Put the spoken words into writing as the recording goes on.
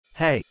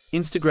Hey,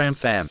 Instagram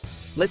fam!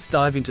 Let's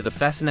dive into the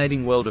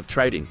fascinating world of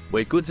trading,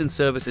 where goods and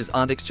services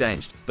aren't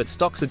exchanged, but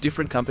stocks of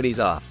different companies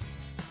are.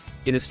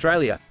 In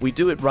Australia, we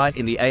do it right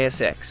in the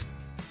ASX.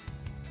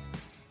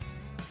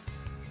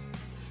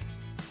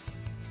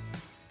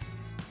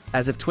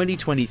 As of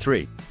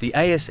 2023, the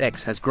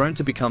ASX has grown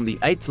to become the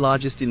 8th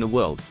largest in the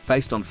world,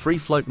 based on free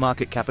float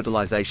market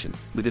capitalization,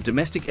 with a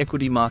domestic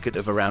equity market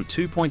of around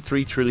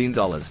 $2.3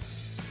 trillion.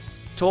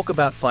 Talk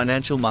about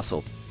financial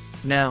muscle.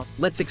 Now,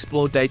 let's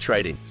explore day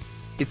trading.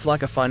 It's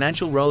like a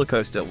financial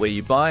rollercoaster where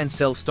you buy and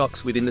sell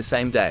stocks within the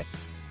same day.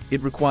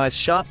 It requires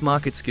sharp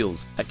market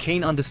skills, a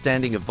keen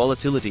understanding of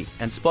volatility,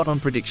 and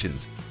spot-on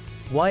predictions.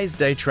 Why is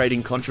day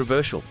trading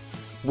controversial?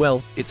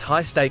 Well, it's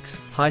high stakes,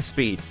 high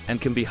speed, and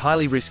can be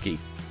highly risky.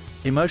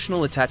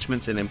 Emotional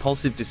attachments and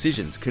impulsive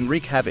decisions can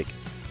wreak havoc.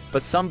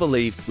 But some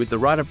believe, with the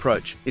right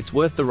approach, it's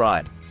worth the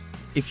ride.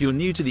 If you're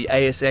new to the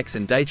ASX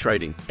and day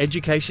trading,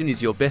 education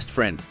is your best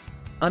friend.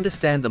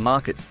 Understand the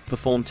markets,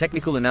 perform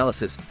technical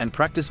analysis, and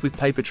practice with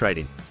paper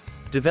trading.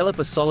 Develop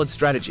a solid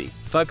strategy,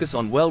 focus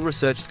on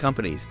well-researched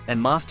companies, and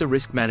master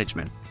risk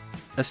management.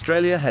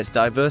 Australia has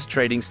diverse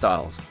trading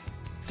styles.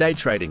 Day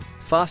trading,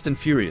 fast and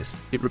furious,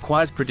 it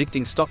requires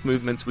predicting stock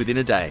movements within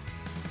a day.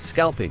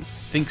 Scalping,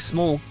 think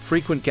small,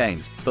 frequent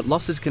gains, but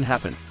losses can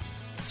happen.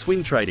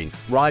 Swing trading,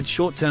 ride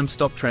short-term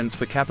stock trends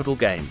for capital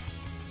gains.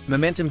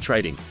 Momentum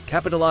trading,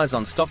 capitalize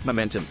on stock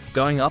momentum,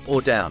 going up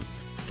or down.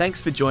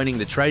 Thanks for joining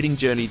the trading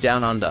journey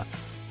down under.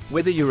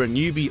 Whether you're a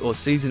newbie or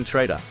seasoned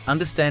trader,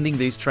 understanding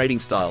these trading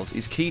styles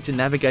is key to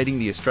navigating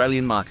the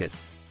Australian market.